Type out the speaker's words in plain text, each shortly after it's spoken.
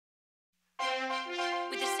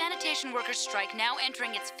sanitation workers' strike now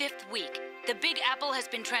entering its 5th week. The Big Apple has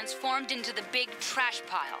been transformed into the big trash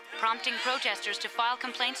pile, prompting protesters to file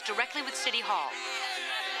complaints directly with City Hall.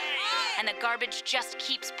 And the garbage just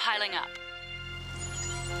keeps piling up.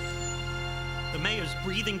 The mayor's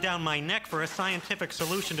breathing down my neck for a scientific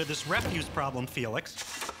solution to this refuse problem,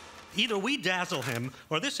 Felix. Either we dazzle him,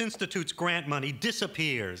 or this institute's grant money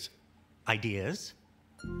disappears. Ideas?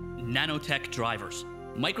 Nanotech drivers.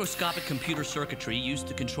 Microscopic computer circuitry used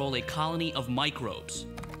to control a colony of microbes.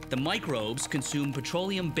 The microbes consume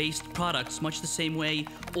petroleum-based products much the same way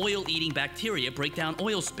oil-eating bacteria break down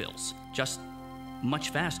oil spills, just much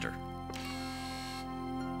faster.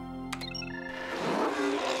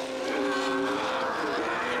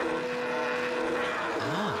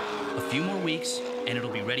 A few more weeks, and it'll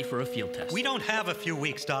be ready for a field test. We don't have a few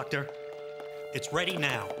weeks, Doctor. It's ready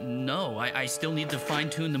now. No, I still need to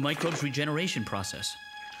fine-tune the microbes' regeneration process.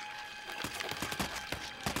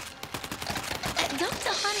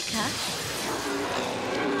 Dr. Hanukkah?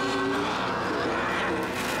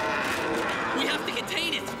 We have to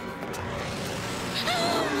contain it!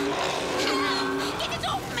 Get it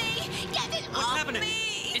off me! Get it What's off happening?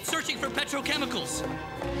 me! It's searching for petrochemicals!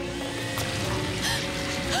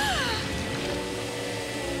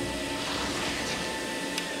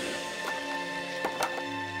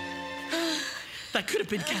 That could have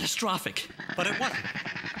been catastrophic. But it wasn't.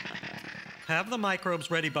 Have the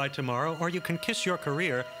microbes ready by tomorrow, or you can kiss your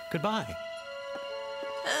career goodbye.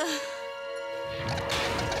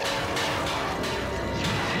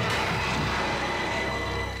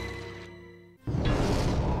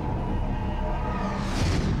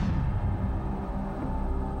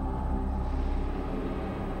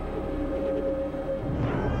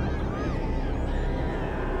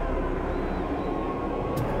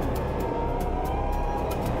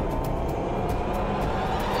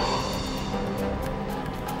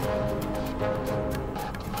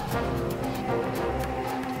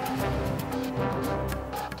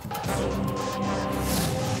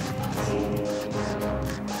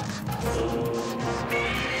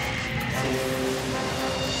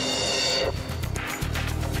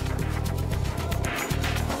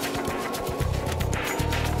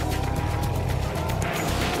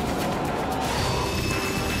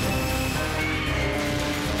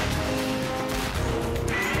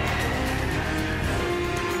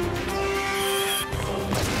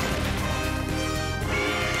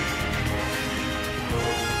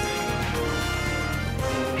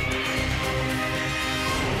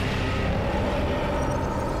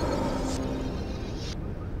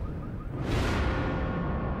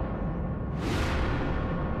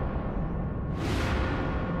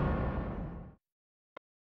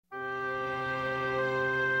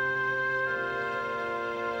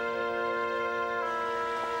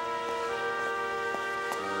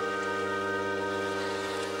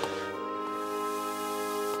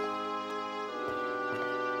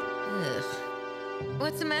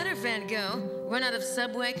 What's the matter, Van Gogh? Run out of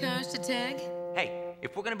subway cars to tag? Hey,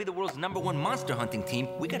 if we're gonna be the world's #1 monster hunting team,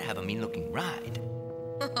 we gotta have a mean-looking ride.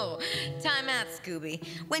 Oh, time out, Scooby.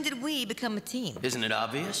 When did we become a team? Isn't it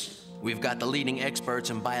obvious? We've got the leading experts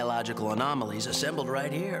in biological anomalies assembled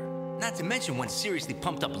right here. Not to mention one seriously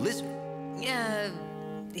pumped-up lizard.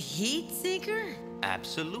 Heat seeker?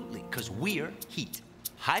 Absolutely, because we're HEAT.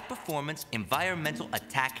 High-performance environmental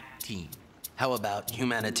attack team. How about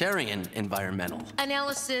humanitarian environmental?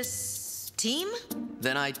 Analysis team?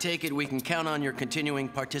 Then I take it we can count on your continuing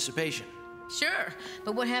participation. Sure,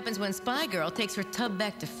 but what happens when Spy Girl takes her tub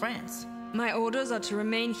back to France? My orders are to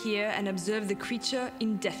remain here and observe the creature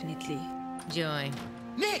indefinitely. Joy.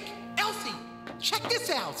 Nick! Elsie! Check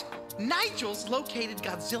this out! Nigel's located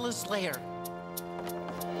Godzilla's lair.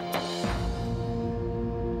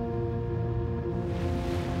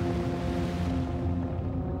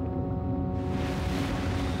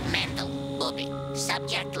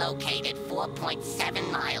 Subject located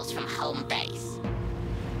 4.7 miles from home base.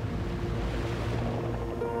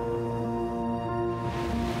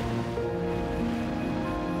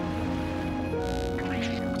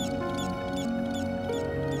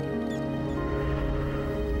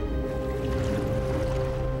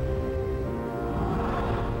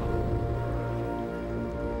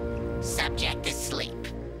 Subject asleep.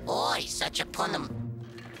 Oi, such a punum.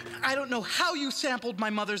 I don't know how you sampled my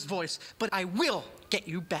mother's voice, but I will get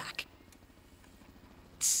you back.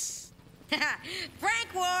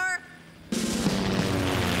 Frank War!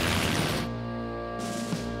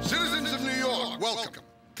 Citizens of New York, welcome.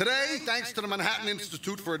 Today, thanks to the Manhattan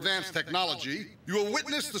Institute for Advanced Technology, you will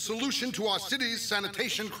witness the solution to our city's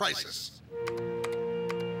sanitation crisis.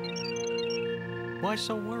 Why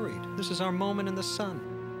so worried? This is our moment in the sun.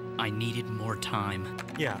 I needed more time.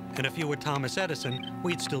 Yeah, and if you were Thomas Edison,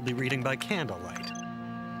 we'd still be reading by candlelight.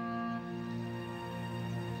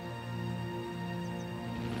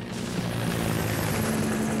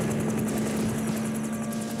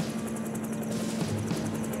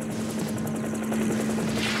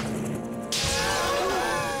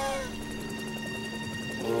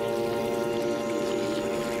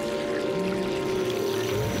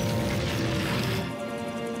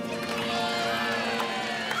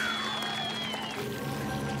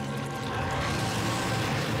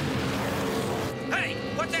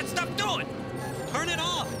 What's that stuff doing? Turn it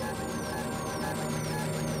off!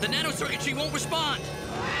 The nanocircuitry won't respond.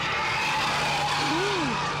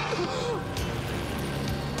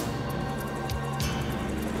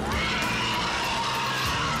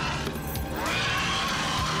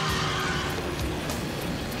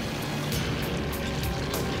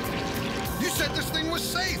 You said this thing was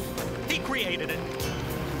safe! He created it.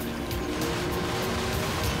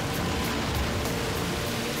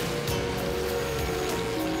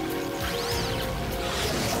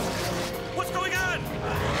 What's going on?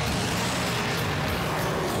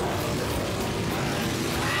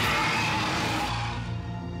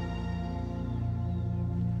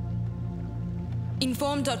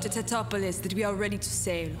 Inform Dr. Tatopoulos that we are ready to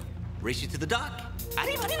sail. Race you to the dock.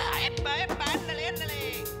 Arriba, arriba, epa, epa, ándale,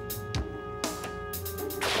 ándale.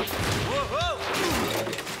 Whoa,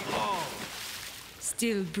 whoa!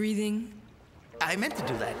 Still breathing? I meant to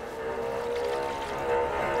do that.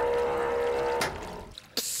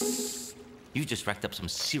 You just racked up some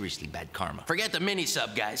seriously bad karma. Forget the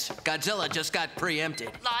mini-sub, guys. Godzilla just got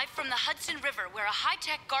preempted. Live from the Hudson River, where a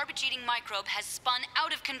high-tech garbage-eating microbe has spun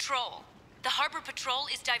out of control. The Harbor Patrol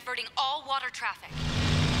is diverting all water traffic.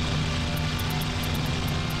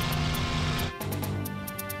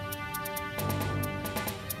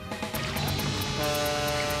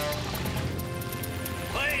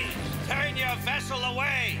 Please, turn your vessel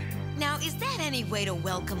away! Now, is that any way to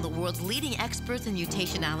welcome the world's leading experts in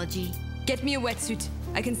mutationology? Get me a wetsuit.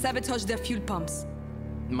 I can sabotage their fuel pumps.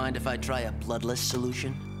 Mind if I try a bloodless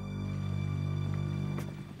solution?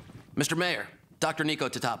 Mr. Mayor, Dr. Nico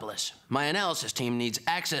Tatopoulos, my analysis team needs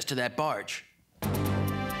access to that barge.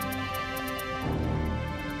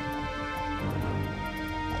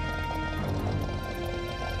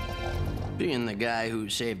 Being the guy who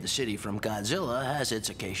saved the city from Godzilla has its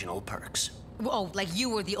occasional perks. Oh, like you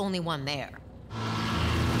were the only one there.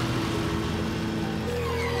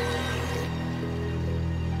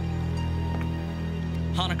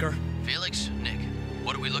 Honecker. Felix, Nick,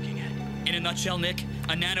 what are we looking at? In a nutshell, Nick,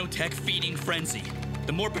 a nanotech feeding frenzy.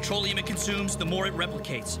 The more petroleum it consumes, the more it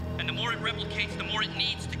replicates. And the more it replicates, the more it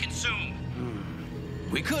needs to consume.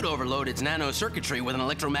 We could overload its nanocircuitry with an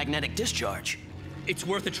electromagnetic discharge. It's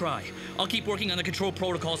worth a try. I'll keep working on the control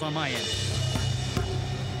protocols on my end.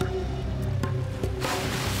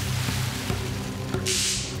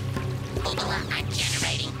 Godzilla, I'm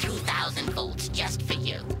generating 2,000 volts just for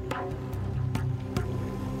you.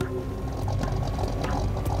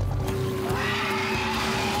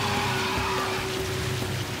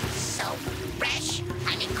 So fresh,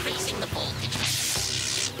 I'm increasing the voltage.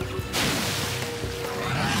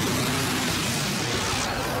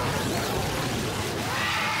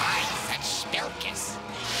 Why such spilkers?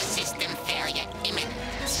 System failure imminent.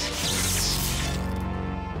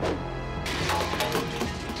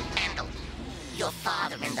 Your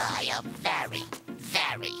father and I are very,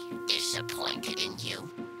 very disappointed in you.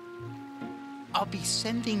 I'll be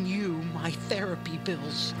sending you my therapy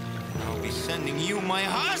bills. I'll be sending you my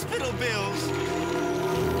hospital bills.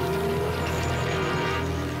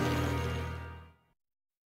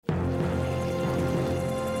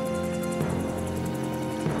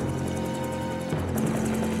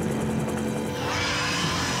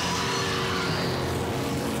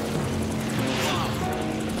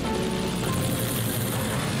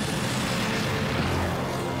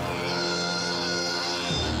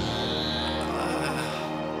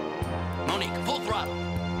 Monique, full throttle.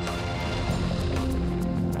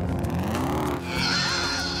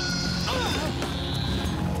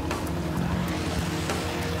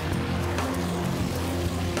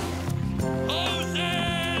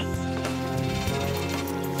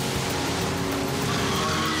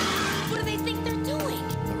 What do they think they're doing?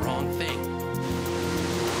 The wrong thing.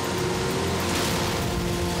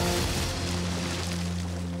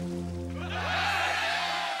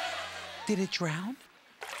 Did it drown?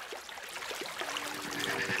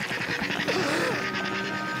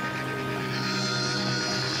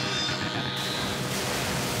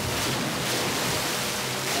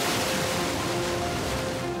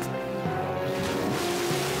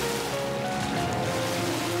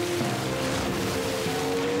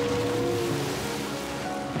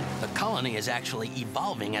 colony is actually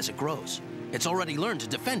evolving as it grows. It's already learned to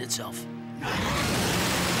defend itself.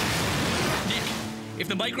 Nick, if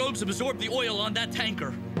the microbes absorb the oil on that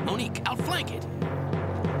tanker... Monique, outflank it.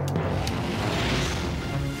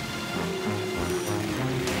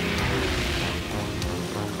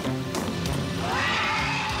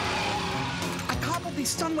 I cobbled these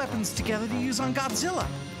stun weapons together to use on Godzilla.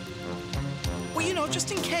 Well, you know,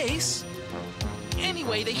 just in case.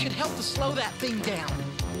 Anyway, they should help to slow that thing down.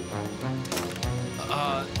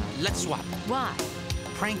 Let's swap. Why?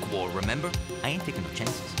 Prank war, remember? I ain't taking no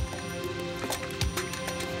chances.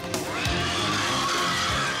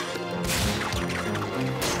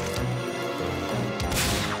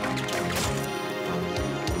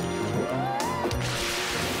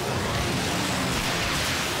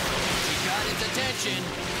 We got its attention.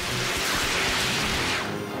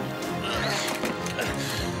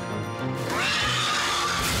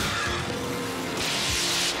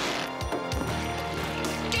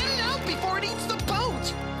 Get it out before it eats the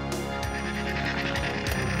boat!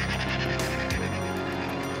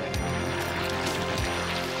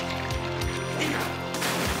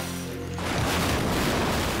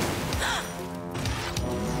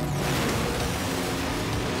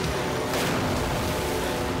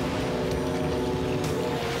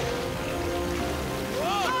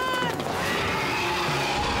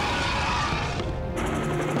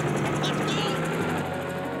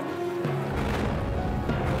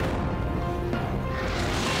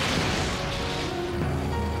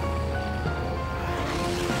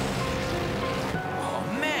 Oh,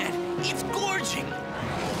 man, it's gorging.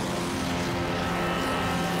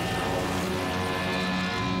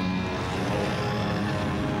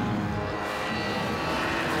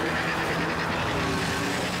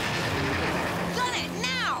 Gun it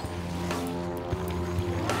now!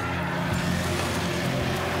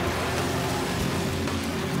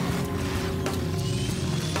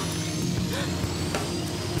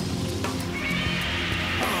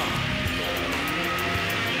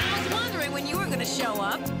 I was wondering when you were gonna show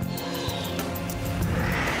up.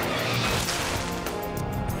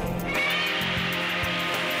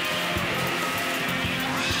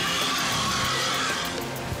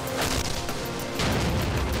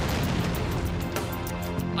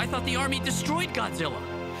 I thought the army destroyed Godzilla.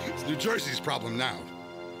 It's New Jersey's problem now.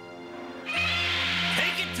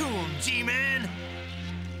 Take it to him, G-Man!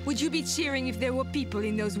 Would you be cheering if there were people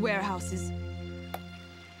in those warehouses?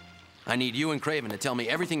 I need you and Craven to tell me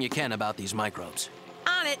everything you can about these microbes.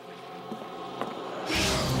 On it.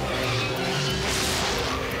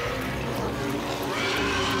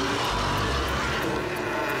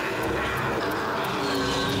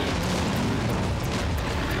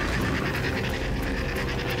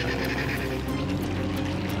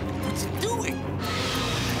 What's it doing?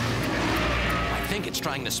 I think it's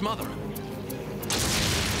trying to smother him.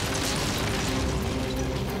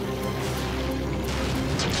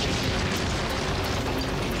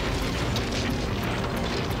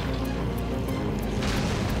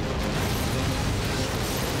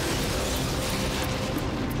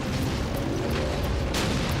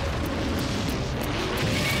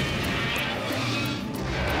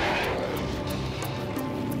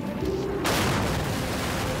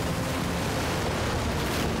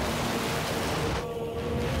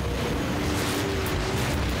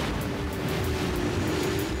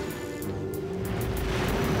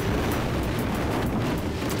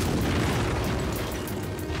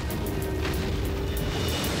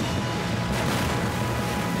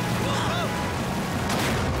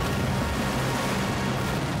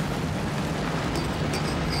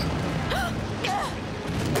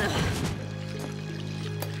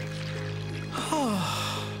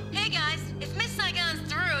 Hey guys, if Miss Saigon's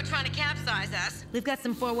through trying to capsize us, we've got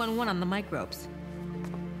some 411 on the microbes.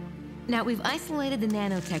 Now we've isolated the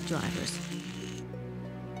nanotech drivers.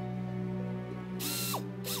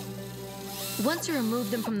 Once you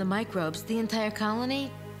remove them from the microbes, the entire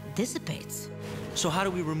colony dissipates. So how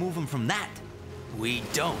do we remove him from that? We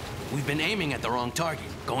don't. We've been aiming at the wrong target,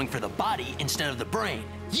 going for the body instead of the brain.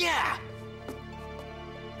 Yeah!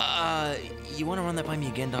 You want to run that by me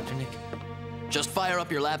again, Dr. Nick? Just fire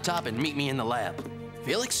up your laptop and meet me in the lab.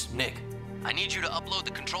 Felix, Nick, I need you to upload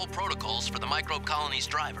the control protocols for the microbe colony's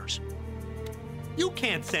drivers. You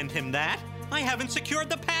can't send him that. I haven't secured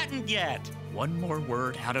the patent yet. One more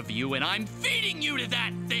word out of you, and I'm feeding you to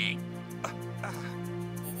that thing!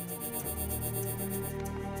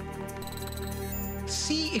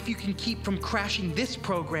 See if you can keep from crashing this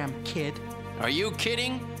program, kid. Are you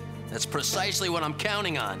kidding? That's precisely what I'm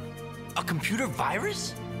counting on. A computer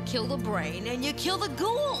virus? Kill the brain and you kill the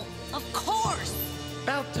ghoul. Of course.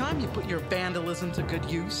 About time you put your vandalism to good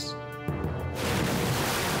use.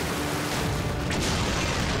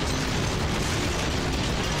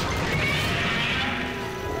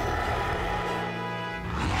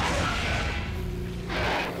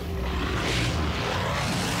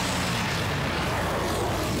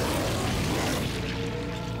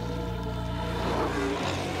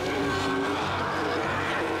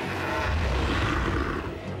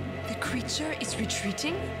 creature is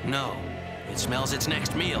retreating? No. It smells its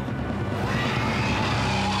next meal.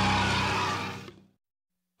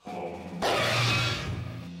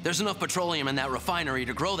 There's enough petroleum in that refinery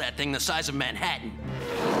to grow that thing the size of Manhattan.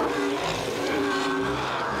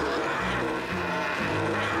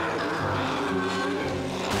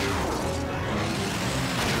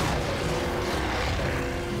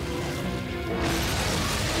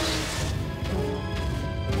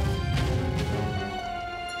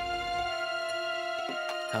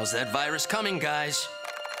 How's that virus coming, guys?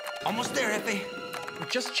 Almost there, Effie. We're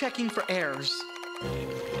just checking for errors.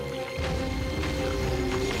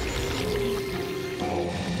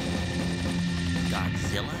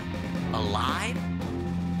 Godzilla? Alive?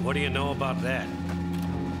 What do you know about that?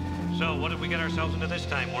 So, what did we get ourselves into this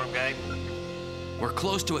time, Worm Guy? We're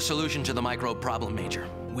close to a solution to the microbe problem, Major.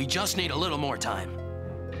 We just need a little more time.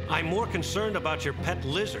 I'm more concerned about your pet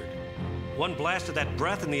lizard. One blast of that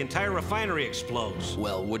breath and the entire refinery explodes.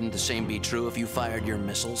 Well, wouldn't the same be true if you fired your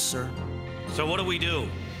missiles, sir? So what do?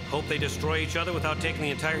 Hope they destroy each other without taking the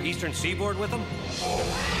entire eastern seaboard with them?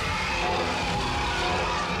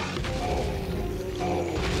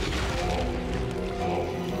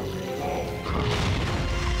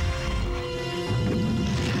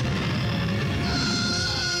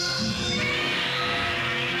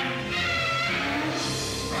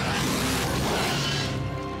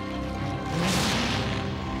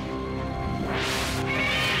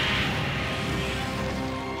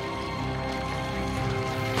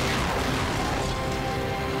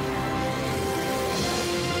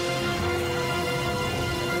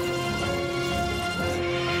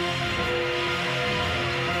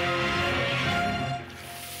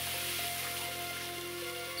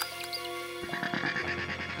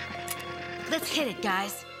 Let's hit it,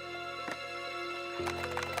 guys.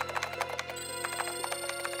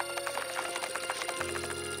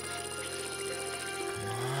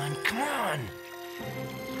 Come on.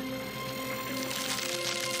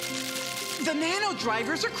 The nano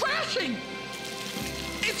drivers are crashing!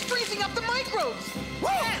 It's freezing up the microbes! Woo!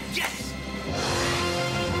 Yes!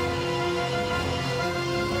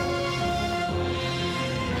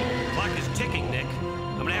 Clock is ticking, Nick.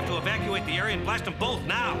 I'm gonna have to evacuate the area and blast them both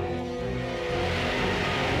now.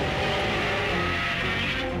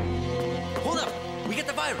 Hold up! We get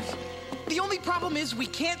the virus. The only problem is we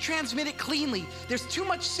can't transmit it cleanly. There's too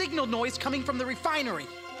much signal noise coming from the refinery.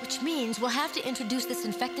 Which means we'll have to introduce this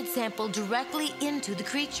infected sample directly into the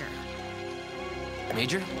creature.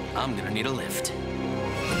 Major, I'm gonna need a lift.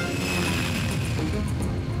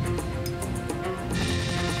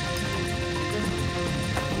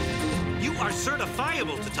 You are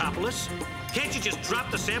certifiable, Totopoulos. Can't you just drop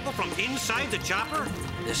the sample from inside the chopper?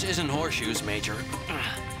 This isn't horseshoes, Major.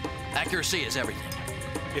 Accuracy is everything.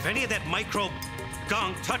 If any of that microbe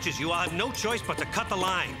gunk touches you, I'll have no choice but to cut the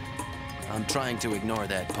line. I'm trying to ignore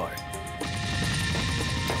that part.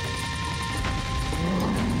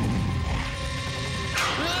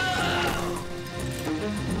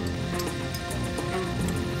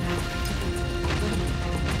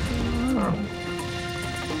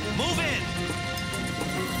 Move in!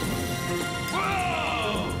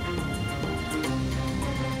 Whoa!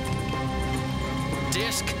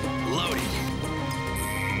 Disc loaded.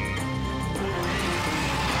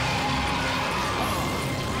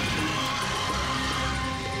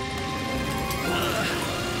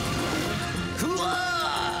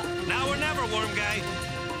 Now or never, Worm Guy.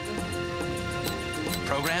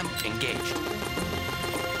 Program engaged.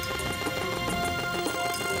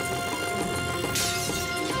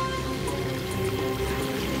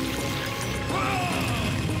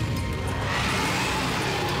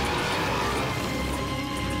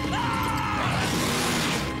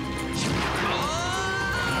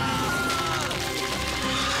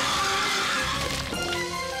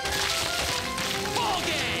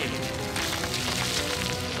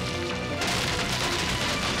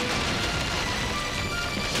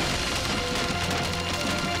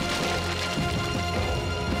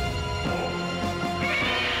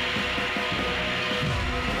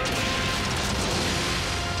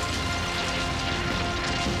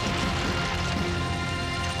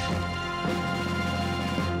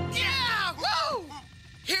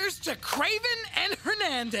 To Craven and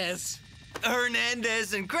Hernandez.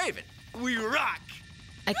 Hernandez and Craven. We rock.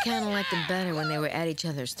 I kind of liked them better when they were at each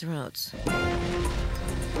other's throats.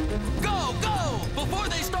 Go, go! Before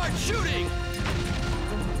they start shooting!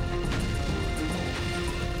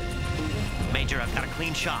 Major, I've got a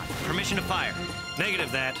clean shot. Permission to fire.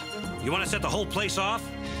 Negative that. You want to set the whole place off?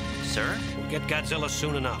 Sir? We'll get Godzilla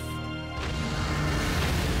soon enough.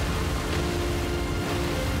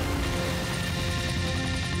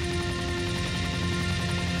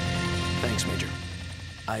 Thanks, Major.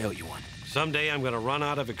 I owe you one. Someday I'm gonna run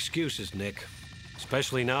out of excuses, Nick.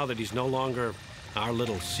 Especially now that he's no longer our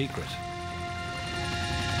little secret.